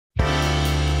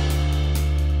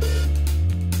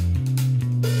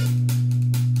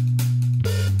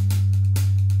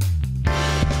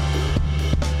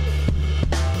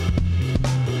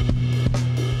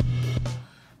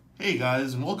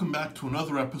guys, and welcome back to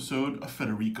another episode of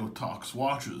Federico Talks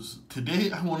Watches.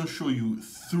 Today I want to show you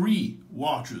 3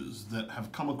 watches that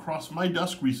have come across my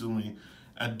desk recently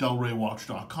at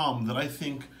delraywatch.com that I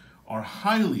think are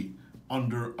highly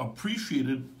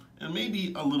underappreciated and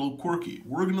maybe a little quirky.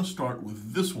 We're going to start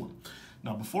with this one.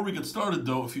 Now before we get started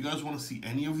though, if you guys want to see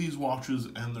any of these watches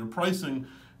and their pricing,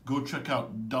 go check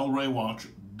out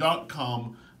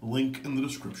delraywatch.com, link in the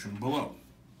description below.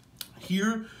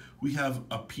 Here we have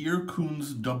a Pierre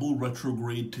Kunz double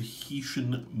retrograde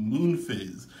Tahitian moon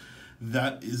phase.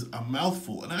 That is a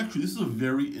mouthful, and actually this is a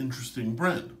very interesting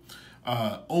brand.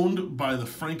 Owned by the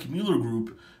Frank Mueller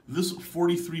Group, this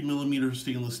 43mm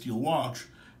stainless steel watch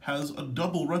has a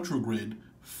double retrograde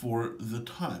for the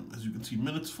time. As you can see,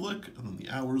 minutes flick, and then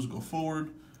the hours go forward.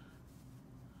 I'm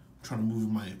trying to move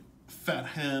my fat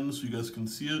hand so you guys can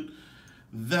see it.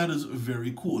 That is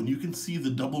very cool, and you can see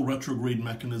the double retrograde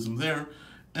mechanism there,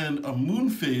 and a moon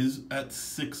phase at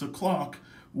 6 o'clock,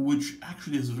 which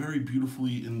actually has a very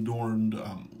beautifully adorned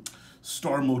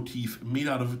star motif made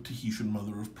out of Tahitian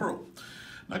mother of pearl.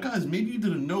 Now guys, maybe you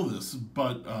didn't know this,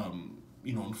 but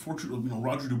unfortunately,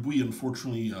 Roger Dubuis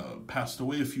unfortunately passed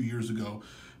away a few years ago.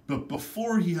 But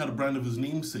before he had a brand of his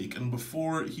namesake, and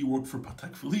before he worked for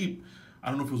Patek Philippe, I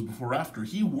don't know if it was before or after,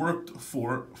 he worked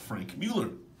for Frank Mueller.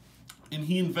 And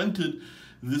he invented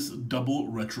this double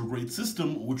retrograde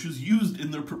system, which is used in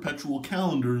their perpetual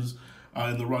calendars,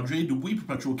 in the Roger Dubuis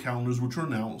perpetual calendars, which are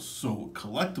now so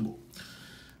collectible.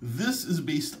 This is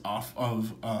based off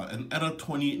of an ETA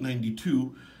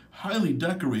 2092, highly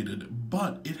decorated,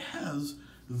 but it has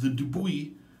the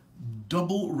Dubuis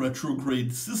double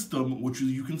retrograde system, which is,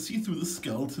 you can see through the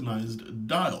skeletonized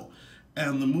dial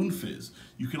and the moon phase.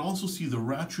 You can also see the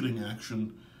ratcheting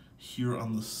action here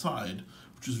on the side,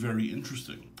 which is very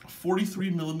interesting. A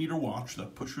 43mm watch,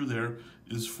 that pusher there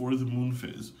is for the moon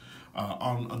phase.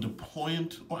 On a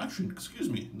deployant, well actually, excuse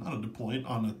me, not a deployant,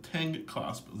 on a Tang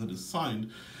clasp that is signed.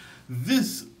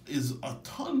 This is a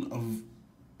ton of,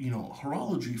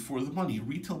 horology for the money.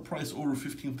 Retail price over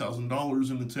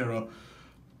 $15,000 in its era.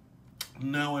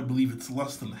 Now I believe it's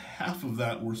less than half of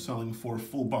that we're selling for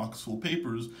full box, full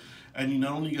papers. And you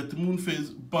not only get the moon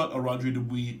phase, but a Roger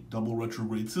Dubuis double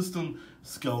retrograde system,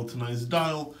 skeletonized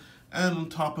dial, and on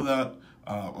top of that,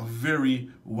 a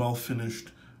very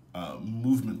well-finished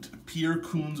movement. Pierre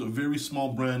Kunz, a very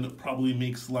small brand, probably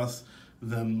makes less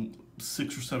than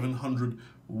 600 or 700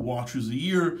 watches a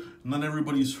year. Not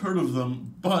everybody's heard of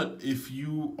them, but if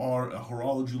you are a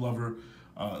horology lover,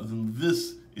 then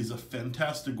this is a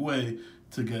fantastic way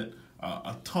to get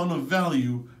a ton of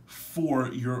value for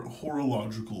your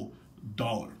horological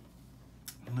dollar.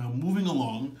 Now moving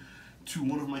along to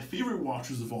one of my favorite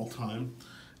watches of all time,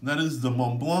 that is the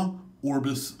Montblanc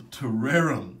Orbis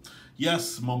Terrarum.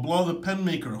 Yes, Montblanc the pen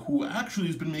maker, who actually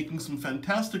has been making some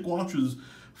fantastic watches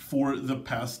for the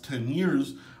past 10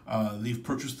 years. They've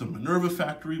purchased the Minerva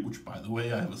factory, which by the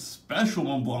way, I have a special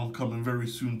Montblanc coming very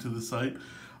soon to the site,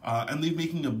 and they're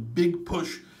making a big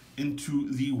push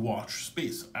into the watch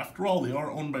space. After all, they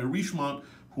are owned by Richemont,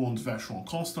 who owns Vacheron,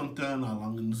 Constantin,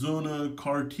 Langenzonen,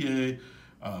 Cartier,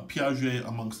 Piaget,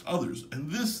 amongst others. And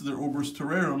this, their Orbis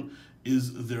Terrarum,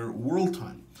 is their world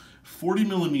time.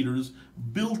 40mm,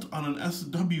 built on an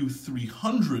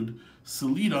SW300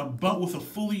 Sellita, but with a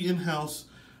fully in-house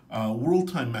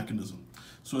world time mechanism.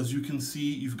 So as you can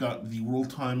see, you've got the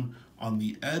world time on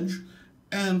the edge,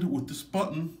 and with this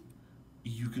button,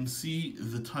 you can see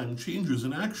the time changes,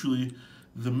 and actually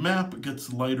the map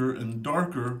gets lighter and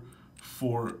darker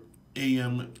for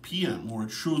AM, PM, where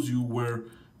it shows you where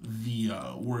the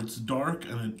where it's dark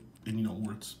and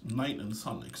where it's night and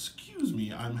sun. Excuse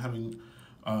me, I'm having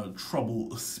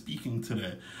trouble speaking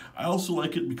today. I also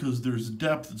like it because there's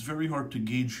depth. It's very hard to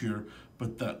gauge here,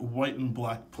 but that white and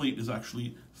black plate is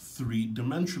actually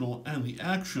 3-dimensional, and the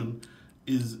action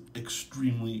is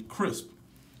extremely crisp.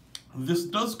 This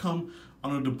does come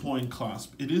on a deploying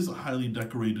clasp. It is a highly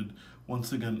decorated,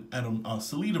 once again, at a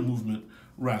Sellita movement,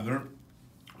 rather,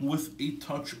 with a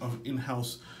touch of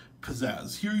in-house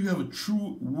pizzazz. Here you have a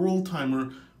true world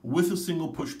timer with a single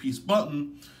push piece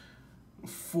button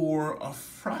for a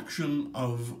fraction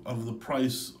of the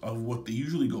price of what they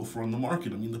usually go for on the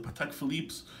market. I mean, the Patek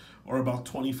Philippe's are about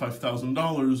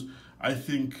 $25,000. I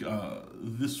think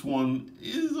this one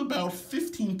is about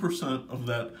 15% of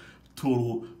that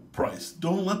total price.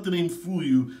 Don't let the name fool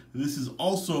you. This is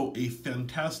also a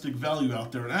fantastic value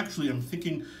out there. And actually, I'm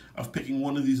thinking of picking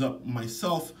one of these up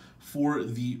myself for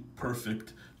the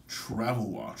perfect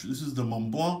travel watch. This is the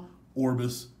Montblanc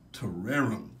Orbis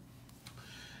Terrarum.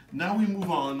 Now we move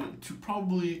on to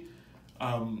probably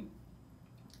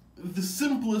the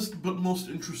simplest but most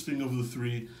interesting of the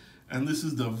three, and this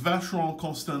is the Vacheron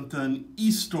Constantin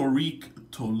Historique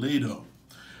Toledo.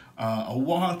 A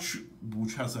watch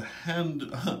which has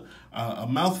a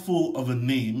mouthful of a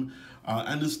name,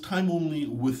 and is time only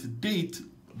with date,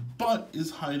 but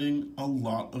is hiding a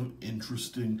lot of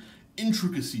interesting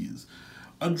intricacies.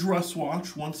 A dress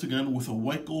watch, once again, with a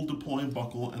white gold deploying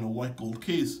buckle and a white gold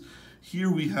case.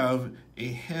 Here we have a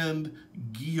hand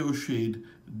guillocheted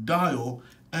dial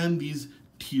and these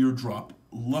teardrop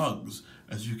lugs.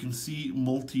 As you can see,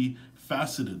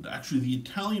 multi-faceted. Actually, the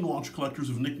Italian watch collectors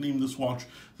have nicknamed this watch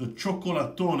the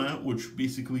Cioccolatone, which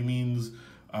basically means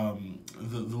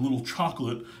the little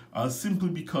chocolate, simply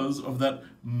because of that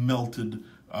melted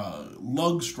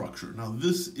lug structure. Now,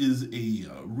 this is a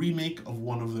remake of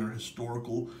one of their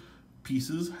historical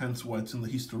pieces, hence why it's in the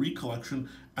Historique collection,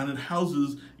 and it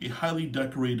houses a highly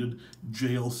decorated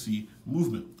JLC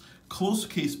movement. Close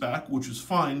case back, which is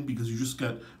fine because you just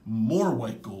get more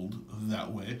white gold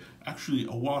that way. Actually,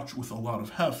 a watch with a lot of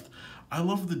heft. I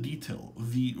love the detail,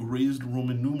 the raised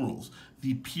Roman numerals,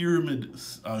 the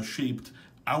pyramid-shaped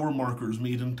hour markers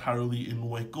made entirely in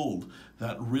white gold,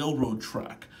 that railroad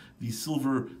track, the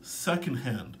silver second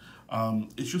hand.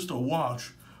 It's just a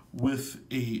watch with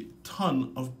a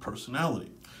ton of personality.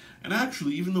 And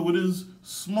actually, even though it is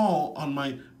small on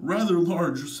my rather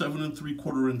large 7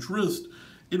 3/4 inch wrist,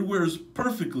 it wears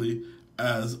perfectly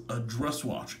as a dress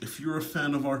watch. If you're a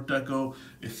fan of Art Deco,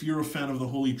 if you're a fan of the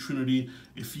Holy Trinity,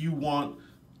 if you want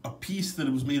a piece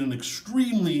that was made in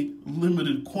extremely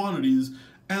limited quantities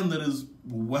and that is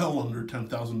well under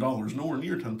 $10,000, nowhere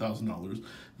near $10,000,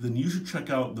 then you should check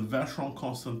out the Vacheron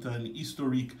Constantin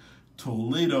Historique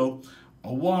Toledo,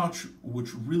 a watch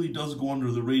which really does go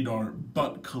under the radar,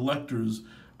 but collectors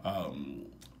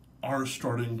are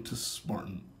starting to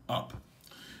smarten up.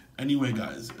 Anyway,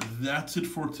 guys, that's it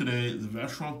for today. The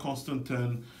Vacheron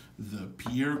Constantin, the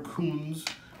Pierre Kunz,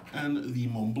 and the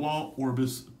Montblanc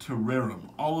Orbis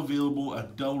Terrarum, all available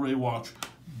at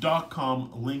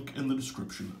delraywatch.com, link in the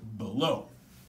description below.